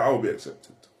da'wah will be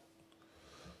accepted.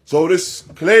 So this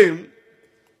claim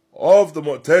of the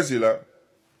Mu'tazila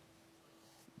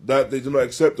that they do not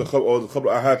accept the khabr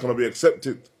ahad cannot be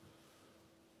accepted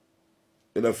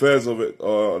in affairs of it,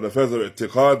 or in affairs of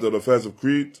i'tiqad, or affairs of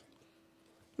creed,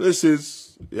 this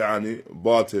is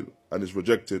batil, and is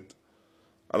rejected,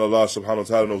 and Allah subhanahu wa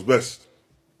ta'ala knows best.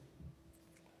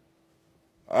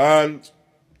 And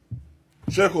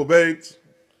Sheikh Ubaid,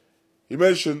 he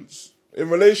mentions in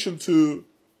relation to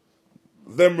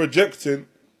them rejecting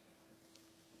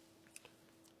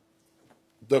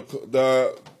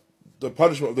the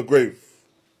punishment of the grave.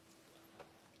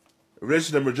 In relation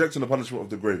to them rejecting the punishment of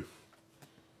the grave.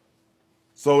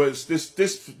 So it's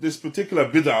this particular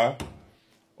bid'ah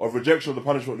of rejection of the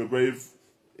punishment of the grave,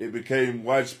 it became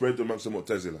widespread amongst the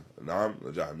Mu'tazila, the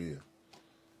Jahmiyyah.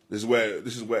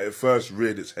 This is where it first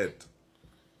reared its head.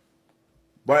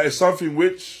 But it's something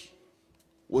which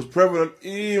was prevalent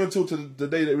even until to the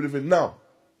day that we live in now.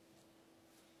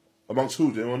 Amongst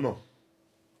who? Do anyone know?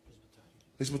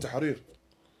 Hizb ut-Tahrir.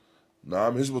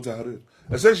 Hizb ut-Tahrir.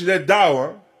 Essentially their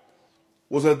da'wah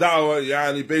was a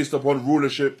da'wah based upon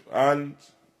rulership, and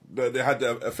they had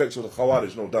the effects of the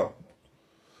Khawarij, no doubt.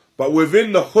 But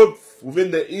within the khubth,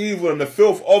 within the evil and the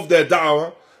filth of their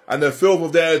da'wah and the filth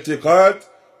of their i'tiqad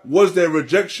was their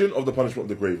rejection of the punishment of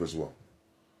the grave as well.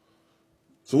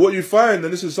 So what you find,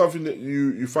 and this is something that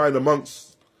you find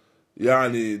amongst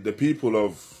the people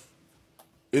of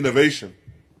innovation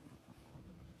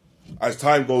as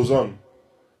time goes on,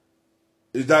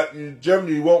 is that you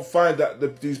generally won't find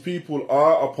that these people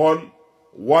are upon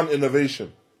one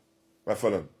innovation.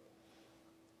 Mafalan.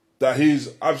 That he's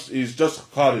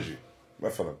just Khariji.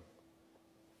 Mafalan.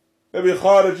 maybe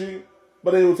Khariji,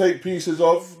 but they will take pieces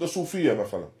of the Sufiya,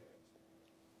 مثلا.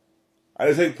 And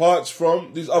they take parts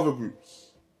from these other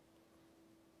groups.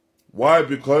 Why?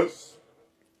 Because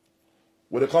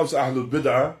when it comes to Ahlul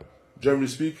Bid'ah, generally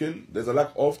speaking, there's a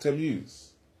lack of tamyiz.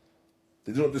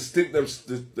 They do not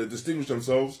distinguish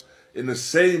themselves in the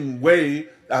same way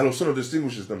that Ahlul Sunnah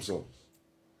distinguishes themselves.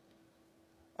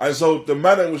 And so the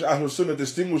manner in which Ahlul Sunnah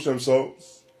distinguish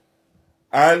themselves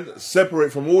and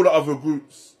separate from all the other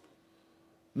groups,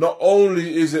 not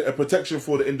only is it a protection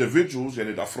for the individuals,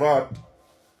 yani the afrad,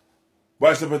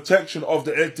 but it's a protection of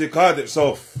the i'tiqad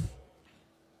itself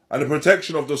and the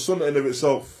protection of the sunnah in of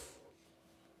itself.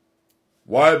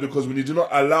 Why? Because when you do not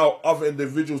allow other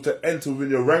individuals to enter within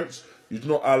your ranks, you do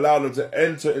not allow them to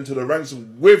enter into the ranks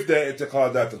with their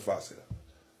i'tiqadat al-fasida.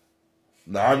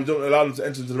 Now, you don't allow them to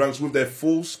enter into the ranks with their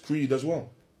false creed as well.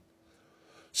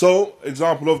 So,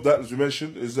 example of that, as we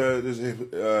mentioned, is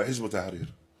Hizb Tahrir.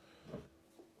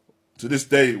 To this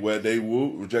day, where they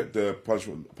will reject the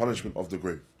punishment of the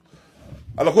grave.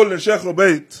 Al-Khul and Shaykh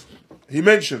Ubayd, he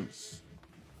mentions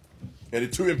the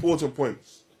two important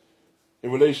points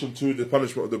in relation to the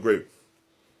punishment of the grave.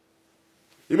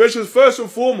 He mentions first and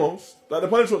foremost that the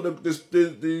punishment,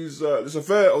 this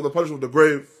affair of the punishment of the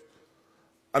grave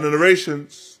and the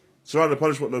narrations surrounding the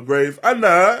punishment of the grave,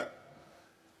 أنها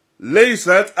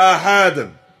ليست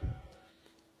أحادا,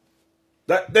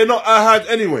 that they're not ahad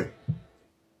anyway.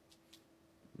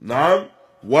 Now,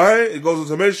 why? It goes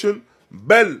on to mention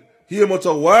بل هي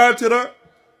متواترة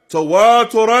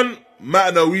تواترا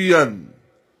معنويا,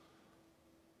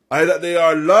 i.e. that they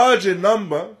are large in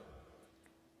number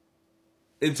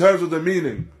in terms of the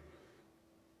meaning.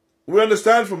 We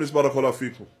understand from this, barakallahu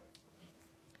feekum,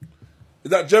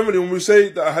 that generally when we say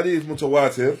that a hadith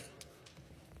mutawatir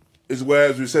is where,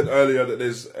 as we said earlier, that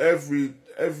there's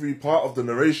every part of the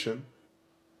narration,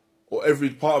 or every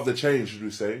part of the chain, should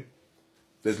we say,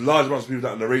 there's large amounts of people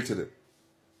that narrated it.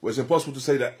 Where it's impossible to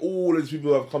say that all these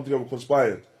people have come together and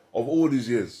conspired of all these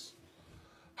years.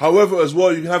 However, as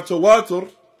well, you have tawatur,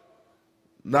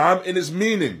 na'am, in its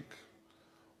meaning,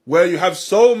 where you have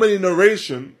so many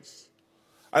narrations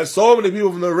and so many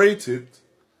people have narrated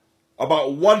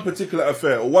about one particular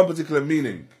affair or one particular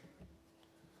meaning.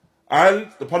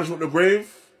 And the punishment of the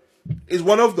grave is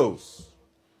one of those.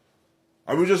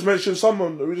 And we just mentioned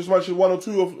one or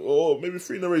two or maybe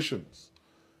three narrations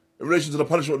in relation to the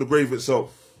punishment of the grave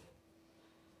itself.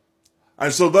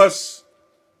 And so thus,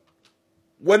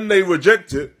 when they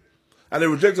reject it, and they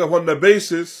reject it upon the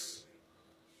basis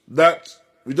that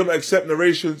we don't accept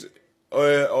narrations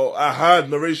or ahad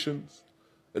narrations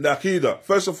in the Aqidah,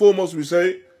 first and foremost we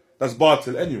say that's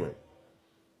batil anyway.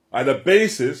 And the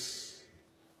basis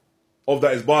of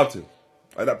that is batil.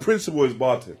 And that principle is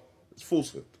batil. It's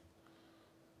falsehood.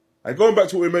 And going back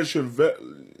to what we mentioned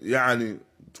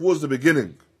towards the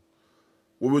beginning,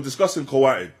 when we were discussing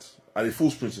qawaid and the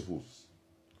false principles,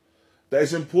 that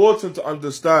it's important to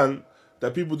understand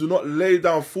that people do not lay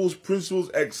down false principles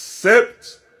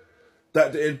except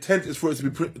that the intent is for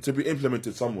it to be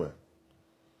implemented somewhere.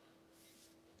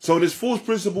 So this false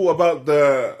principle about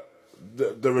the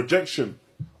rejection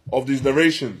of these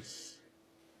narrations,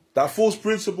 that false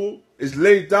principle is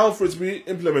laid down for it to be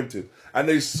implemented. And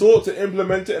they sought to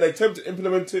implement it and attempt to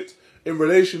implement it in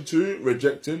relation to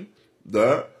rejecting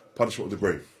the punishment of the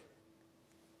grave.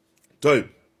 So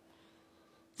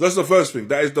that's the first thing.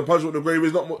 That is, the punishment of the grave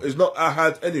is not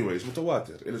ahad anyway. It's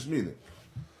mutawatir in its meaning.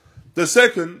 The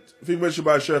second thing mentioned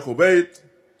by Shaykh Ubayd,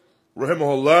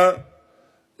 rahimahullah,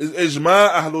 is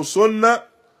ijma' Ahlul Sunnah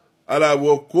ala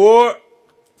wuqu'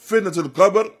 fitnat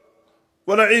al-qabr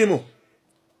wa na'imuh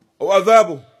or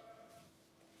adhabuh.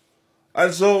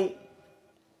 And so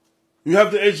you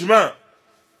have the ijma',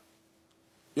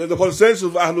 you have the consensus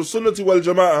of Ahlul Sunnah wal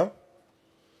Jama'ah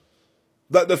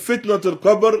that the fitnat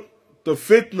al-qabr, the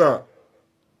fitna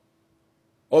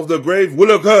of the grave,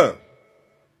 will occur.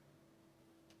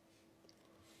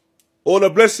 All the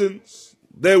blessings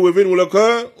therewithin will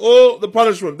occur, or the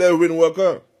punishment therewithin will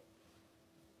occur.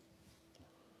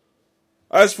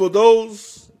 As for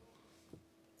those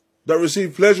that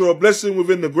receive pleasure or blessing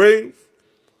within the grave,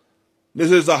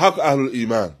 this is the haqq Ahlul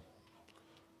Iman.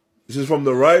 This is from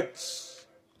the rights,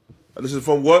 and this is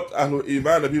from what Ahlul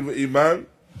Iman, the people of Iman,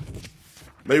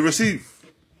 may receive.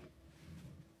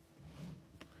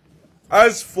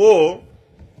 As for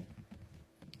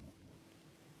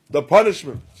the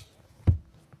punishment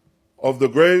of the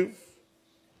grave,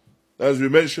 as we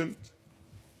mentioned,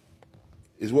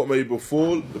 is what may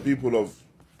befall the people of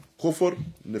kufr,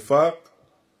 nifaq,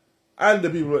 and the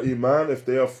people of iman if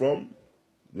they are from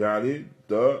the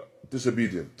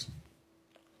disobedient.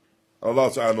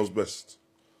 Allah Ta'ala knows best.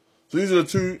 So these are the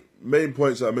two main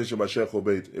points that I mentioned by Sheikh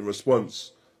Ubaid in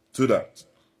response to that.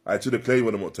 To the claim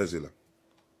of the Mu'tazila.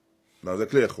 Now, is that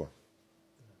clear, Ikhwan?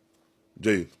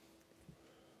 Jayyid.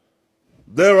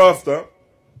 Thereafter,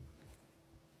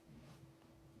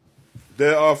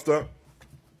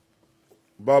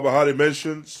 Barbahaaree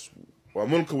mentions wa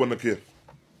munkar wa nakir.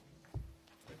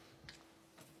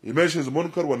 He mentions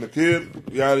munkar wa nakir,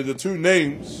 yani the two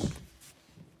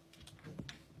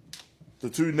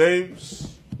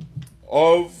names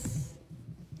of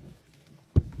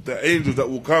the angels that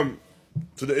will come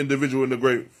to the individual in the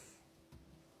grave.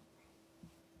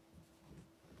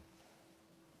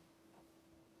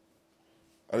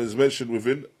 And is mentioned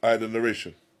within the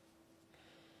narration.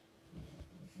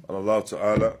 And Allah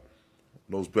Ta'ala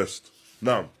knows best.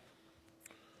 Now,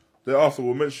 thereafter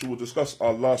we'll discuss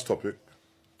our last topic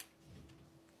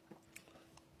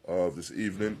of this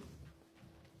evening,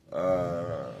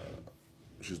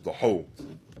 which is the whole.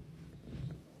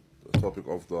 The topic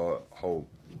of the whole.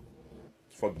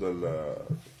 تفضل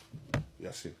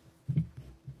ياسين.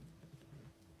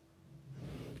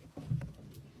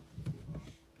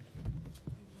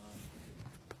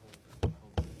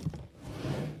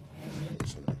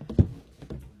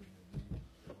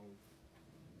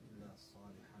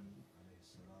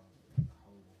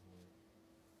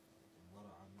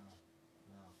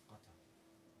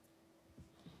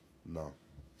 نعم.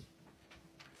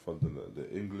 تفضل the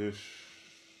English.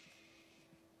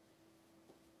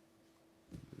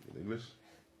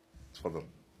 تفضل.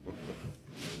 We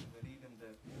read in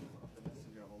the of the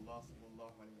Messenger of Allah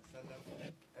sallallahu alaihi wasallam,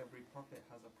 every prophet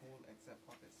has a pool except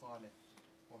Prophet Saleh,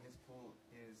 for his pool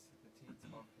is the teats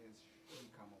of his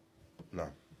she-camel. No.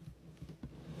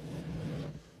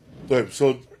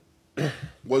 So,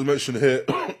 what's mentioned here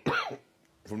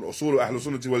from the usul of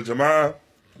as-Sunnah wal Jama'ah,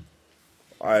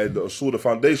 the usul, the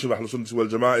foundation of as-Sunnah wal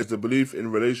Jama'ah is the belief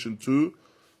in relation to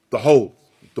the whole,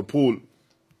 the pool.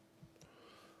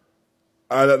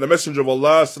 And that the Messenger of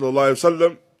Allah sallallahu alaihi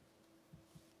wasallam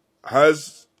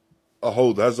has a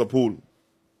hold, has a pool.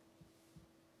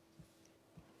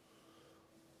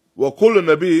 وَكُلُّ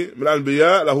النَّبِيِّ مِنَ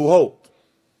الْأَنْبِيَاءِ لَهُ hold.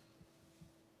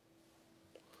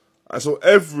 And so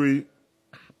every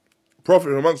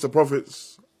prophet amongst the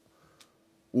prophets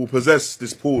will possess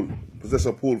this pool, possess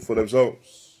a pool for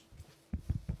themselves.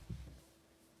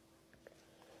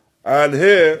 And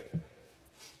here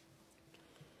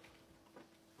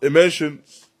it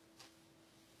mentions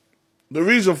the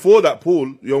reason for that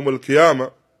pool, Yawm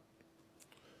al-Qiyamah,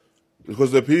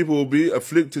 because the people will be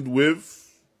afflicted with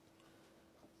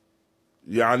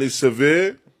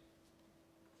severe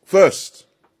thirst.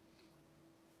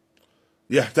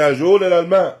 يحتاجون إلى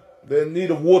الماء. They're in need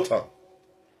of water.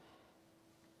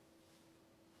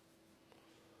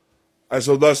 And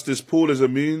so thus this pool is a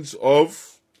means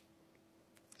of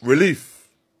relief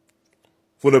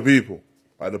for the people.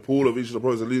 Like the pool of each of the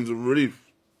prophets is a means of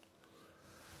relief.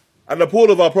 And the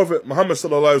pool of our Prophet Muhammad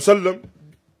sallallahu alaihi wasallam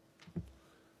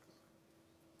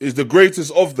is the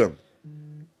greatest of them.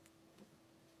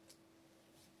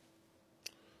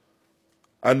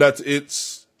 And that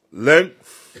its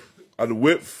length and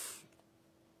width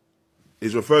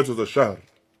is referred to as a shahr.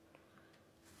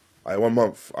 1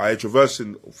 month.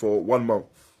 Traversing for 1 month.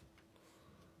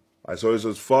 So it's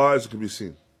as far as it can be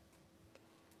seen.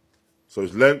 So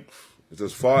its length is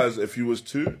as far as if you was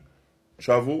to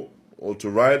travel or to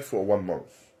ride for 1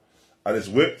 month. And its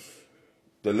width,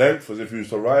 the length, as if you was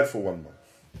to ride for 1 month.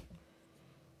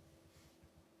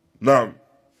 Now,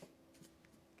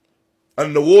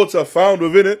 and the water found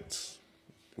within it,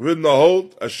 within the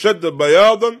hold, أشد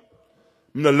بياضا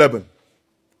من اللبن.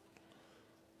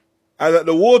 And that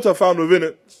the water found within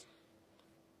it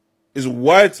is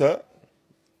whiter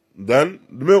than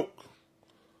the milk.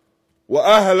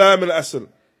 وأحلى من العسل.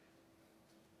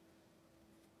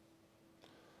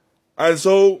 And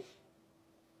so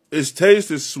its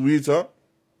taste is sweeter.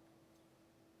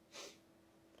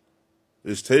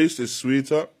 Its taste is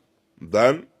sweeter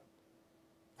than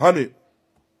honey.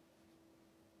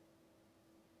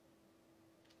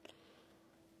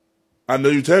 And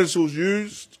the utensils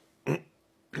used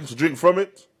to drink from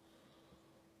it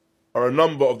are a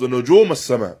number of the nujum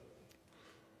as-sama,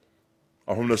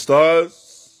 are from the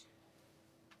stars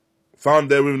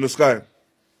found there within the sky.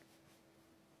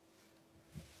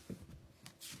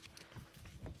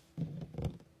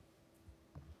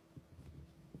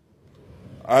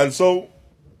 And so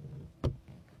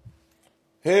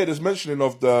here this mentioning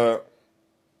of the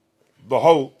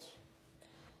hold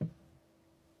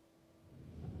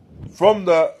from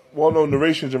the well-known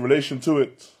narrations in relation to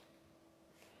it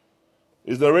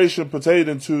is narration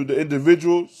pertaining to the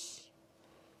individuals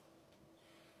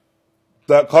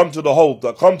that come to the hold,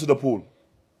 that come to the pool.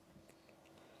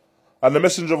 And the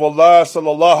Messenger of Allah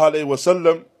sallallahu alayhi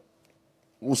wasallam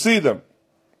will see them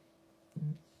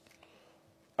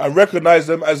and recognize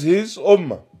them as his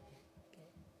ummah.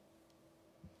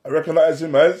 Recognize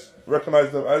them as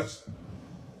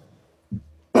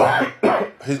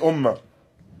his ummah.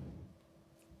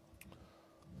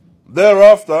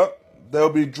 Thereafter, they'll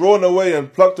be drawn away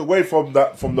and plucked away from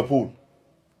the pool.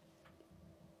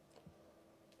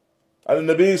 And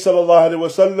the Nabi sallallahu alayhi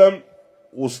wasallam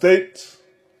will state,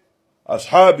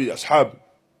 Ashabi,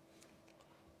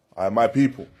 I am my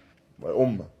people, my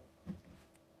ummah.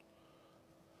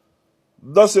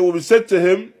 Thus it will be said to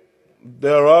him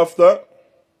thereafter,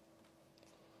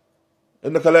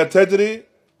 إنك لا تدري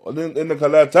وإنك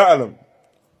لا تعلم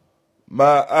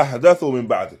ما أحدثوا من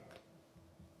بعدك.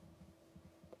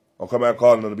 Or كما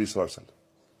قال النبي صلى الله عليه وسلم.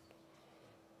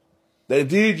 That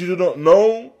indeed you do not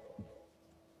know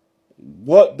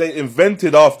what they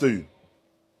invented after you.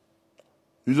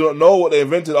 You do not know what they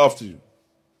invented after you.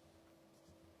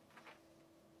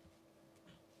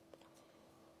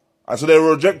 And so they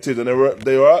were rejected and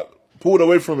they were pulled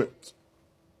away from it.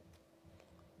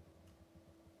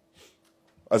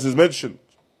 As is mentioned,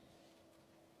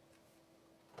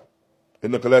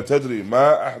 إنك لا تدري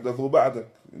ما أحدثوا بعدك.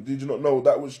 Indeed you do not know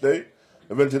that which they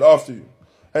invented after you.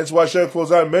 Hence why Shaykh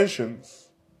Fawzan mentions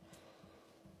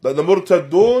that the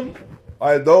murtaddun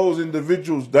are those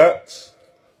individuals that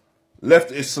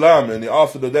left Islam and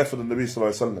after the death of the Nabi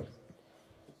sallallahu alaihi wasallam.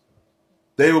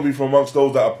 They will be from amongst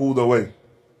those that are pulled away.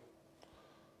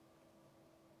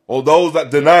 Or those that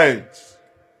denied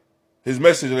his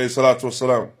message alayhi salatu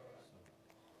wasalam.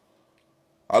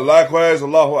 And likewise,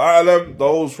 Allahu A'lam,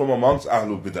 those from amongst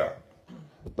Ahlul Bid'ah.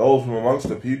 Those from amongst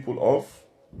the people of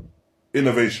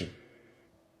innovation.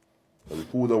 That we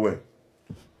pulled away.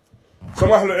 Some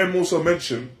Ahlul Ilm also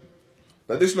mention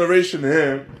that this narration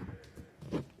here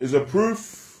is a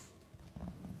proof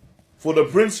for the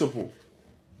principle.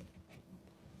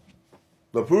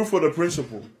 The proof for the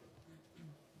principle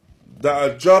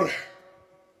that al-jarh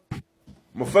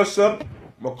mufassar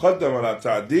muqaddam ala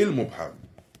ta'dil mubham.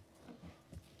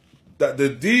 That the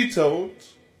detailed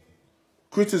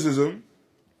criticism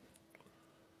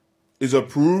is a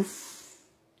proof,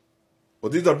 or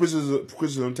detailed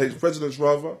criticism takes precedence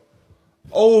rather,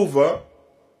 over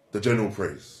the general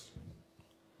praise.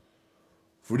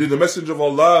 For did the Messenger of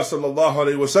Allah sallallahu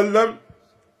alayhi wasallam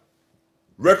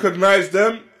recognize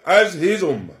them as his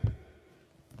ummah.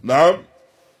 Now,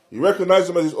 he recognized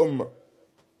them as his ummah.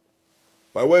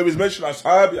 By way of his mention,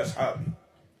 ashabi.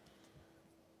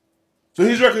 So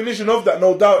his recognition of that,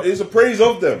 no doubt, is a praise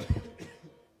of them.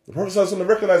 The Prophet sallallahu alaihi wasallam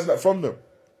recognizing that from them.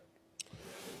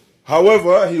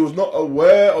 However, he was not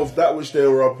aware of that which they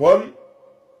were upon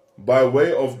by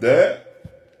way of their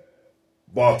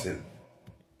batil.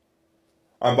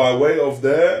 And by way of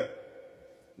their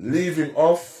leaving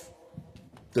off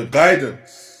the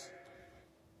guidance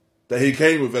that he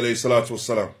came with, alayhi salatu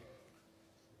wassalam.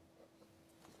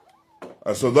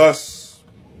 And so thus,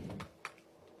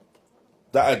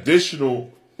 that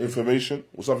additional information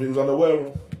was something he was unaware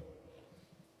of.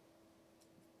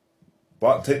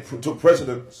 But took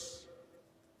precedence.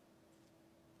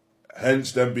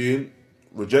 Hence them being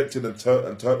rejected and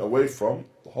turned away from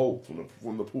the hole,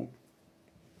 from the pool.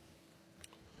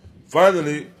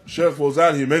 Finally, Shaykh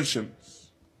Fawzan, he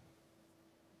mentions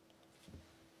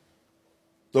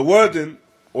the wording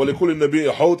وَلِكُلِّ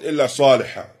النَّبِيِّ حَوْضٍ إِلَّا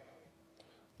صَالِحًا.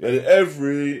 Yani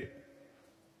every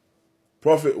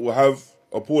prophet will have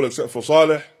a pool except for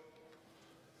Salih.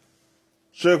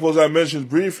 Shaykh Fawzan mentions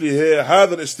briefly here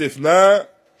هذا الاستثناء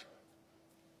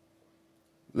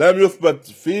لم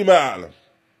يثبت فيما أعلم.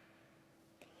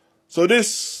 So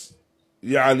this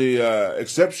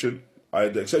exception,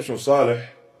 the exception of Salih,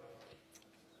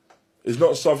 is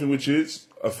not something which is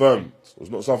affirmed. It's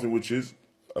not something which is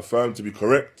affirmed to be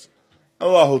correct.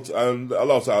 Allah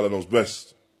Ta'ala knows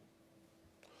best.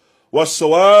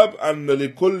 وَالصَّوَابُ أَنَّ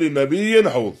لِكُلِّ نَبِيٍّ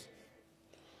حَوْضٍ.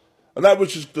 And that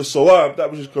which is the sawab,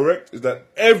 that which is correct, is that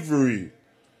every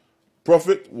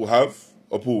prophet will have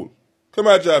a pool.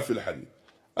 كما جاء في الحديث.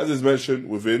 As is mentioned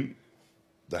within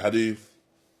the hadith.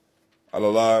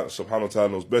 Allah subhanahu wa ta'ala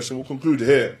knows best. And we'll conclude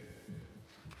here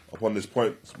upon this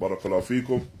point. Barakallahu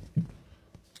feekum.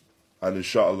 And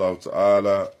inshallah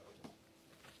ta'ala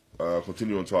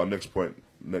continue on to our next point,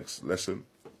 next lesson.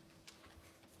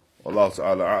 Allah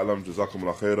ta'ala a'lam. Jazakum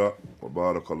Allah khaira. Wa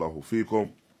barakallahu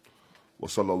feekum. Wa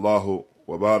sallallahu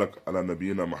wa barak ala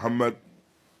nabiyyina Muhammad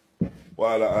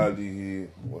wa ala alihi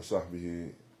wa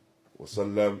sahbihi wa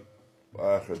sallam.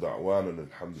 Wa akhir da'wana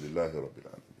alhamdulillahi rabbil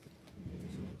alamin.